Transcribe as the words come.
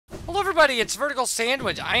everybody, it's Vertical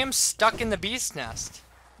Sandwich. I am stuck in the beast nest.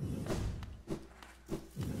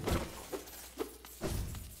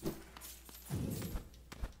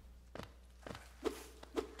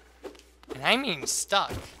 And I mean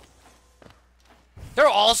stuck. There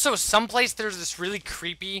are also someplace there's this really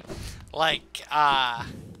creepy, like,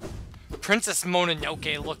 Princess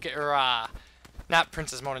Mononoke look at, or, not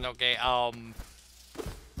Princess Mononoke,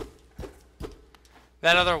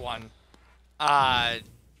 that other one.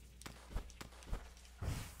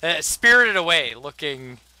 Spirited Away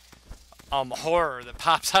looking horror that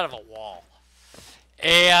pops out of a wall.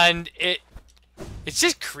 And it's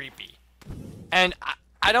just creepy. And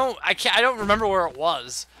I don't remember where it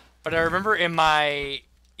was, but I remember in my,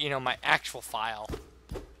 you know, my actual file.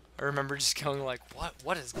 I remember just going like,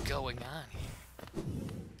 what is going on here?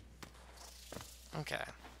 Okay.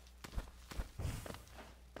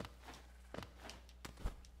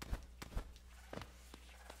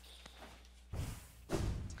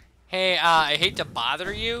 Hey, I hate to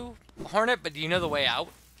bother you, Hornet, but do you know the way out?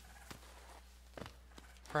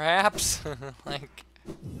 Perhaps? Like...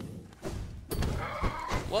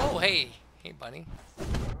 Whoa, hey. Hey, buddy.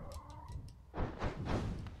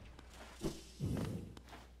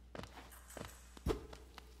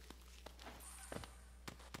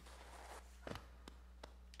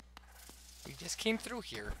 We just came through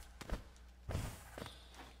here.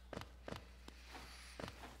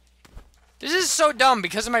 This is so dumb.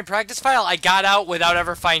 Because of my practice file, I got out without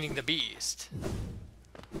ever finding the beast.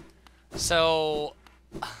 So...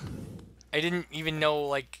 I didn't even know,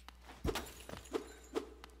 like...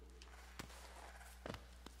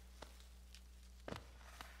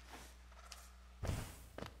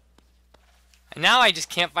 And now I just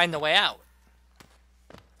can't find the way out.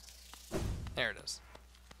 There it is.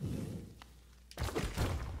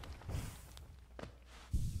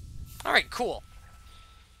 Alright, cool.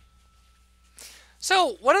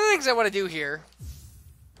 So, one of the things I want to do here...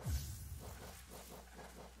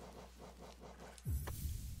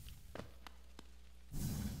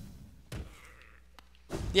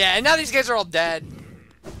 Yeah, and now these guys are all dead.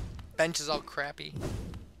 Bench is all crappy.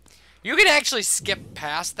 You can actually skip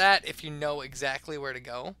past that if you know exactly where to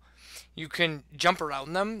go. You can jump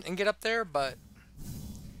around them and get up there, but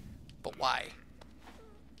why?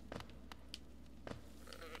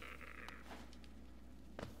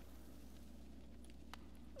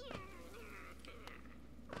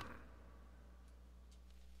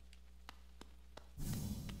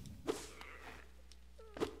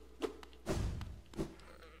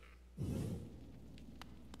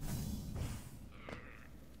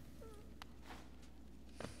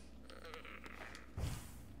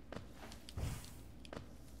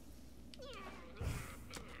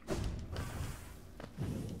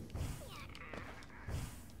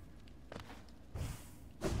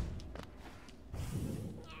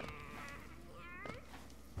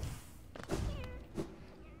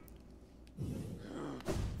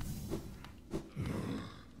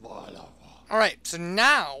 Alright, so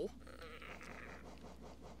now...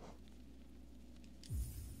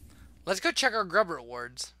 let's go check our grub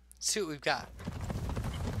rewards. See what we've got.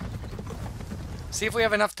 See if we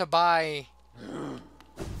have enough to buy...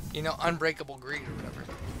 you know, Unbreakable Greed or whatever.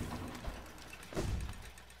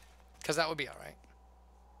 Because that would be alright.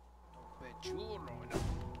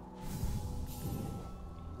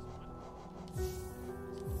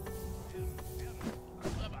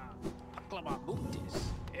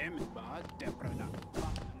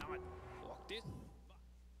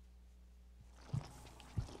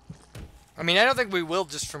 I mean, I don't think we will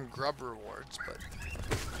just from grub rewards, but...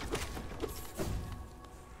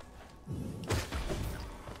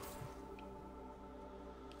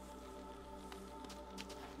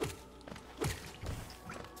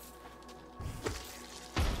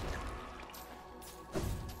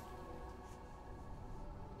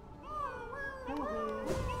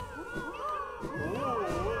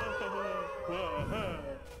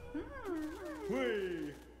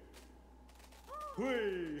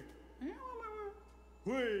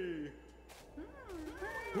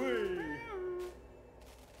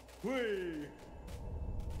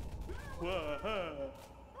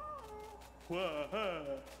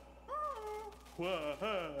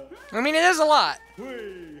 I mean, it is a lot.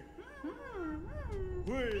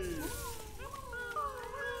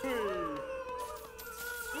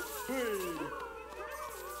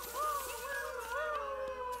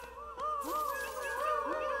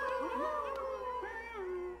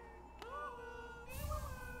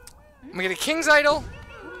 We get a King's Idol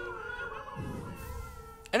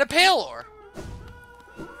and a Pale Ore.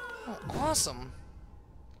 Oh, awesome.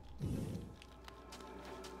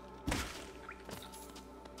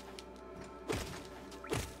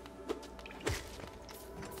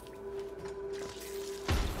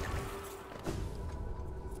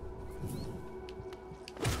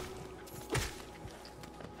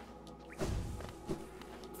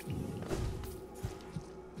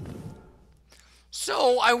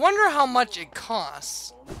 So, I wonder how much it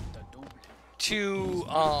costs to,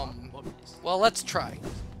 well, let's try.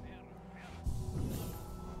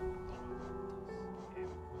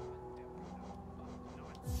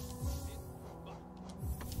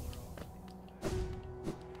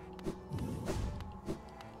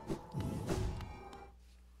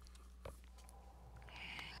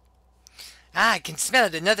 Ah, I can smell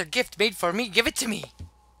it. Another gift made for me. Give it to me.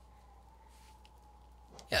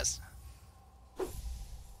 Yes.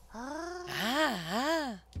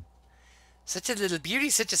 Ah. Such a little beauty,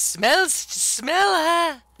 such a smell,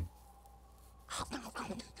 ah.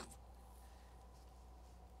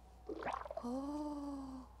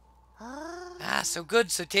 Ah, so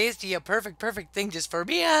good, so tasty, a perfect thing just for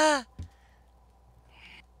me, ah.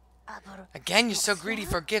 Again, you're so greedy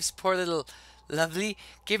for gifts, poor little lovely.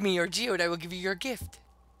 Give me your geode, I will give you your gift.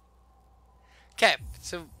 Okay,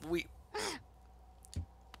 so we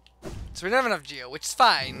don't have enough geo, which is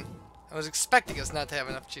fine. I was expecting us not to have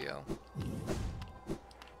enough geo.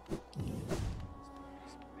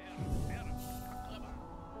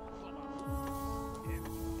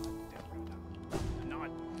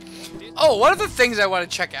 Oh, one of the things I want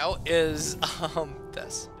to check out is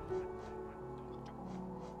this.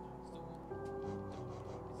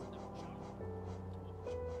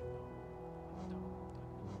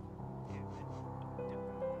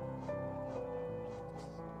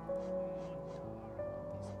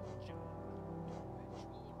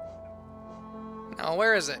 No,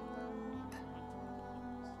 where is it?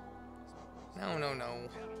 No.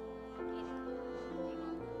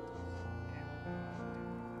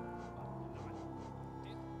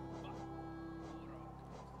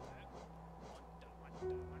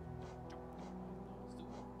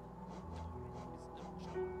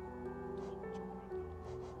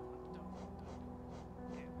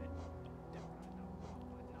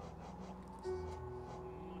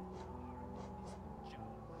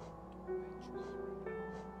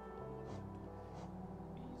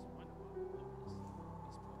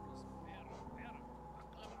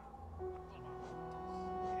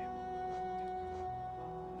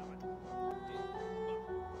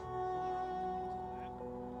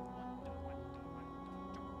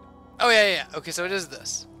 Oh, yeah. Okay, so it is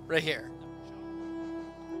this. Right here.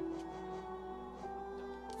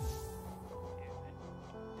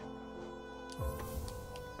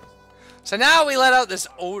 So now we let out this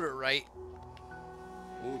odor, right?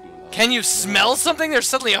 Can you smell something? There's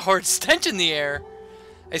suddenly a horrid stench in the air.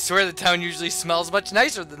 I swear the town usually smells much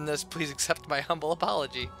nicer than this. Please accept my humble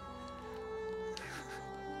apology.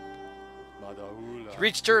 To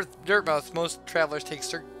reach Dirtmouth, most travelers take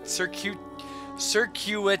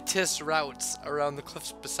circuitous routes around the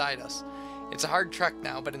cliffs beside us. It's a hard trek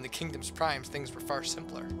now, but in the kingdom's prime, things were far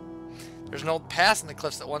simpler. There's an old pass in the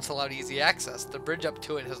cliffs that once allowed easy access. The bridge up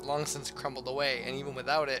to it has long since crumbled away, and even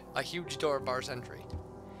without it, a huge door bars entry.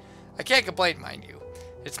 I can't complain, mind you.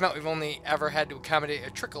 It's meant we've only ever had to accommodate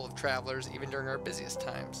a trickle of travelers, even during our busiest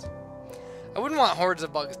times. I wouldn't want hordes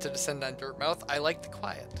of bugs to descend on Dirtmouth. I like the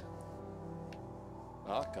quiet.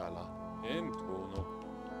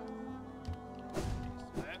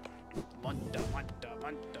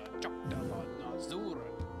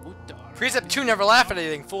 Precept 2 never laugh at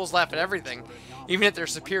anything. Fools laugh at everything, even at their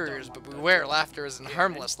superiors. But beware, laughter isn't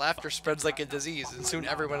harmless. Laughter spreads like a disease, and soon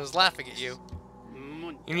everyone is laughing at you.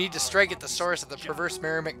 You need to strike at the source of the perverse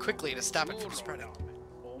merriment quickly to stop it from spreading.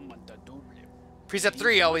 Precept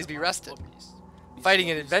 3, always be rested.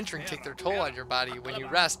 Fighting and adventuring take their toll on your body. When you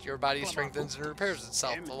rest, your body strengthens and repairs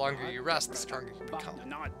itself. The longer you rest, the stronger you become.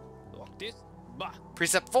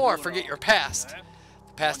 Precept 4, forget your past.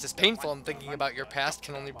 The past is painful, and thinking about your past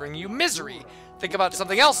can only bring you misery. Think about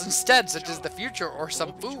something else instead, such as the future or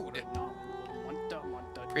some food.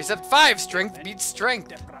 Precept 5, strength beats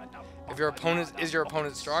strength. If your opponent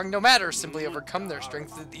is strong, no matter, simply overcome their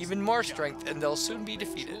strength with even more strength, and they'll soon be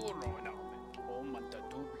defeated.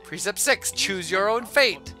 Precept 6, choose your own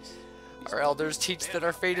fate. Our elders teach that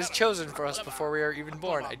our fate is chosen for us before we are even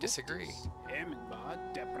born. I disagree.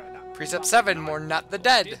 Precept 7, mourn not the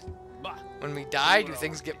dead. When we die, do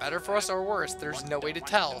things get better for us or worse? There's no way to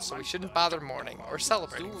tell, so we shouldn't bother mourning, or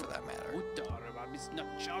celebrating for that matter.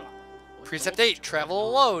 Precept 8, travel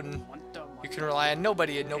alone. You can rely on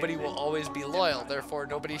nobody, and nobody will always be loyal, therefore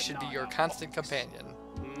nobody should be your constant companion.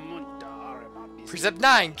 Precept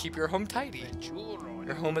 9, keep your home tidy.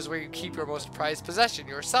 Your home is where you keep your most prized possession,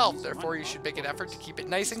 yourself, therefore you should make an effort to keep it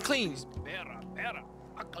nice and clean.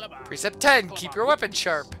 Precept 10, keep your weapon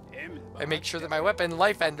sharp. I make sure that my weapon,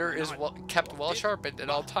 Life Ender, is kept well sharpened at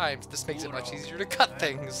all times. This makes it much easier to cut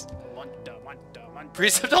things.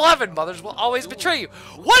 Precept 11, mothers will always betray you.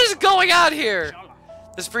 What is going on here?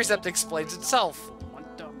 This precept explains itself.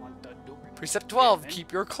 Precept 12,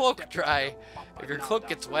 keep your cloak dry. If your cloak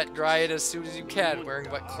gets wet, dry it as soon as you can. Wearing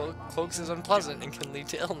wet cloaks is unpleasant and can lead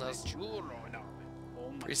to illness.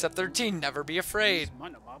 Precept 13, never be afraid.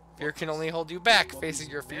 Fear can only hold you back. Facing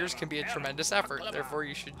your fears can be a tremendous effort. Therefore,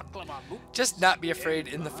 you should just not be afraid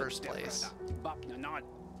in the first place.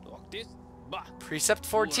 Precept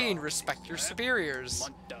 14, respect your superiors.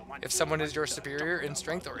 If someone is your superior in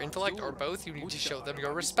strength or intellect or both, you need to show them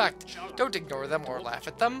your respect. Don't ignore them or laugh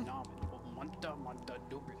at them.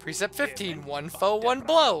 Precept 15, one foe, one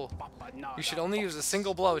blow. You should only use a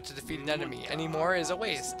single blow to defeat an enemy. Any more is a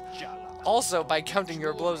waste. Also, by counting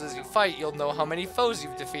your blows as you fight, you'll know how many foes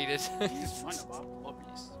you've defeated.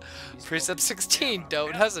 Precept 16,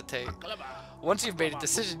 don't hesitate. Once you've made a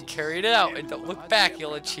decision, carry it out and don't look back.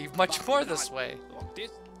 You'll achieve much more this way.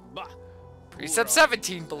 Precept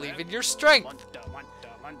 17, believe in your strength.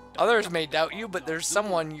 Others may doubt you, but there's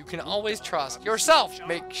someone you can always trust. Yourself!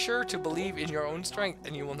 Make sure to believe in your own strength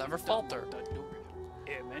and you will never falter.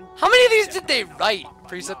 How many of these did they write?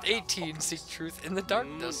 Precept 18, seek truth in the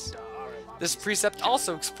darkness. This precept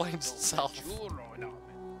also explains itself.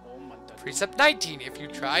 Precept 19, if you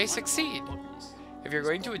try, succeed. If you're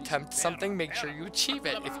going to attempt something, make sure you achieve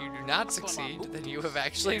it. If you do not succeed, then you have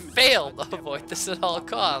actually failed. Avoid this at all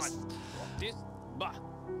costs.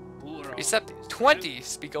 Precept 20,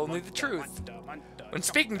 speak only the truth. When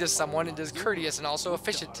speaking to someone, it is courteous and also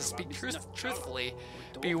efficient to speak truthfully.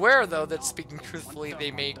 Beware, though, that speaking truthfully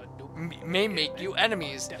they may make you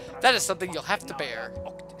enemies. That is something you'll have to bear.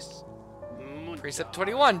 Precept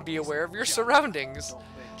 21, be aware of your surroundings.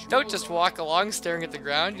 Don't just walk along staring at the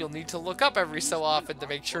ground. You'll need to look up every so often to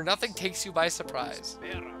make sure nothing takes you by surprise.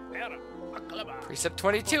 Precept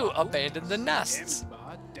 22, abandon the nests.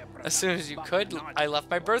 As soon as you could, I left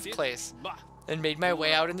my birthplace and made my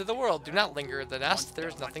way out into the world. Do not linger at the nest. There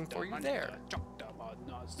is nothing for you there.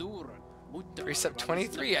 Precept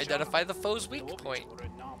 23, identify the foe's weak point.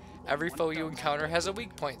 Every foe you encounter has a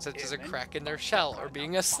weak point, such as a crack in their shell or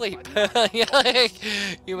being asleep.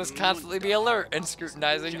 You must constantly be alert and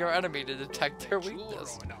scrutinizing your enemy to detect their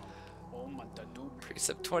weakness.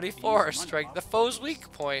 Precept 24, strike the foe's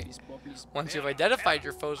weak point. Once you've identified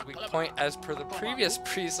your foe's weak point, as per the previous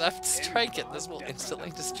precept, strike it. This will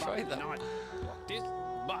instantly destroy them.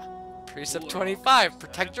 Precept 25,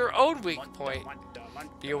 protect your own weak point.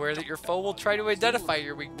 Be aware that your foe will try to identify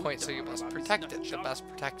your weak point, so you must protect it. The best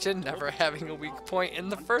protection, never having a weak point in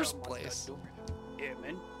the first place.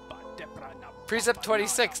 Precept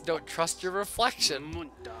 26, don't trust your reflection.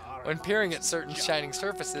 When peering at certain shining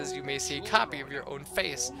surfaces, you may see a copy of your own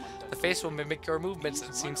face. The face will mimic your movements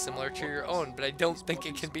and seem similar to your own, but I don't think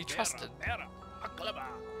it can be trusted.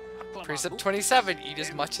 Precept 27, eat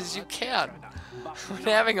as much as you can. When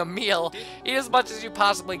having a meal, eat as much as you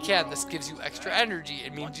possibly can. This gives you extra energy.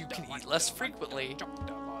 It means you can eat less frequently.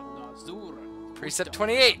 Precept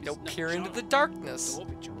 28, don't peer into the darkness.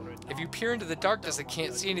 If you peer into the darkness and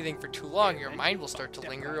can't see anything for too long, your mind will start to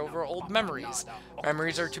linger over old memories.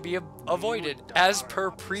 Memories are to be avoided, as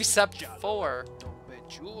per Precept 4.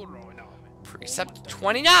 Precept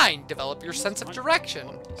 29, develop your sense of direction.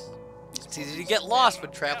 It's easy to get lost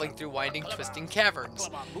when traveling through winding, twisting caverns.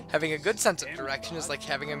 Having a good sense of direction is like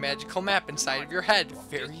having a magical map inside of your head.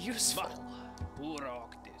 Very useful.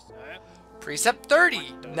 Precept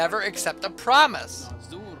 30, never accept a promise.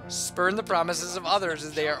 Spurn the promises of others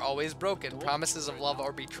as they are always broken. Promises of love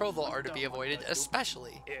or betrothal are to be avoided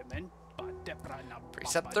especially.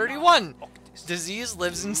 Precept 31, disease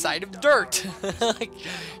lives inside of dirt.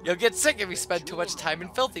 You'll get sick if you spend too much time in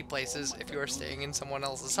filthy places. If you are staying in someone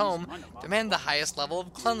else's home, demand the highest level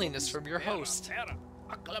of cleanliness from your host.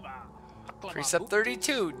 Precept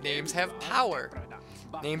 32, names have power.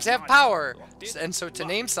 Names have power, and so to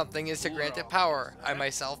name something is to grant it power. I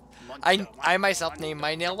myself name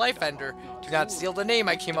my nail Life Ender. Do not steal the name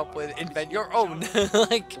I came up with. Invent your own.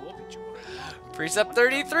 Precept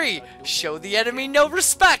 33, show the enemy no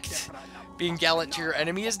respect. Being gallant to your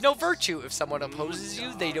enemy is no virtue. If someone opposes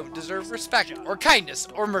you, they don't deserve respect, or kindness,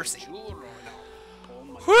 or mercy.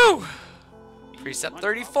 Whew! Precept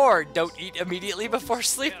 34, don't eat immediately before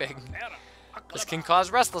sleeping. This can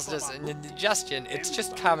cause restlessness and indigestion. It's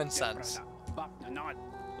just common sense.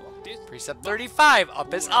 Precept 35,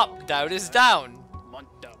 up is up, down is down.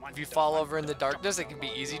 If you fall over in the darkness, it can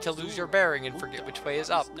be easy to lose your bearing and forget which way is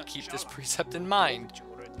up. Keep this precept in mind.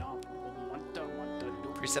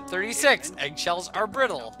 Precept 36, eggshells are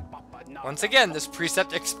brittle. Once again, this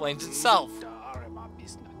precept explains itself.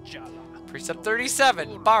 Precept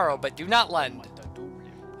 37, borrow but do not lend.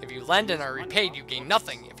 If you lend and are repaid, you gain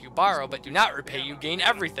nothing. If you borrow but do not repay, you gain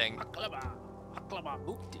everything.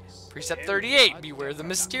 Precept 38, beware the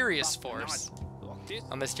mysterious force.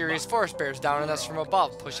 A mysterious force bears down on us from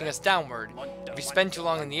above, pushing us downward. If you spend too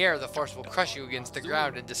long in the air, the force will crush you against the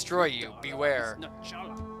ground and destroy you. Beware.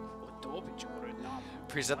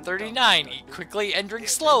 Precept 39, eat quickly and drink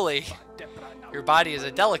slowly. Your body is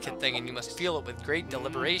a delicate thing and you must feel it with great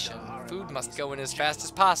deliberation. Food must go in as fast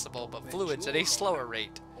as possible, but fluids at a slower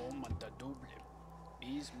rate.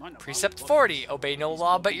 Precept 40, obey no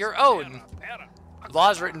law but your own.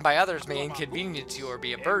 Laws written by others may inconvenience you or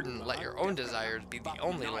be a burden. Let your own desires be the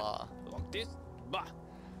only law.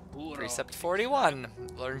 Precept 41,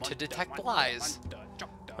 learn to detect lies.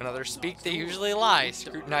 When others speak, they usually lie.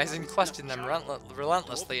 Scrutinize and question them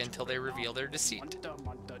relentlessly until they reveal their deceit.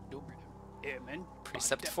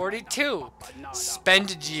 Precept 42,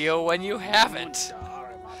 spend geo when you have it.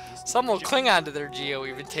 Some will cling on to their geo,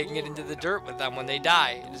 even taking it into the dirt with them when they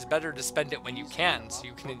die. It is better to spend it when you can, so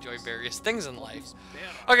you can enjoy various things in life.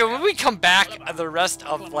 Okay, when we come back, the rest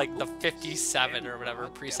of, like, the 57 or whatever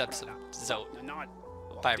precepts of Zote.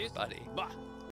 Bye, everybody.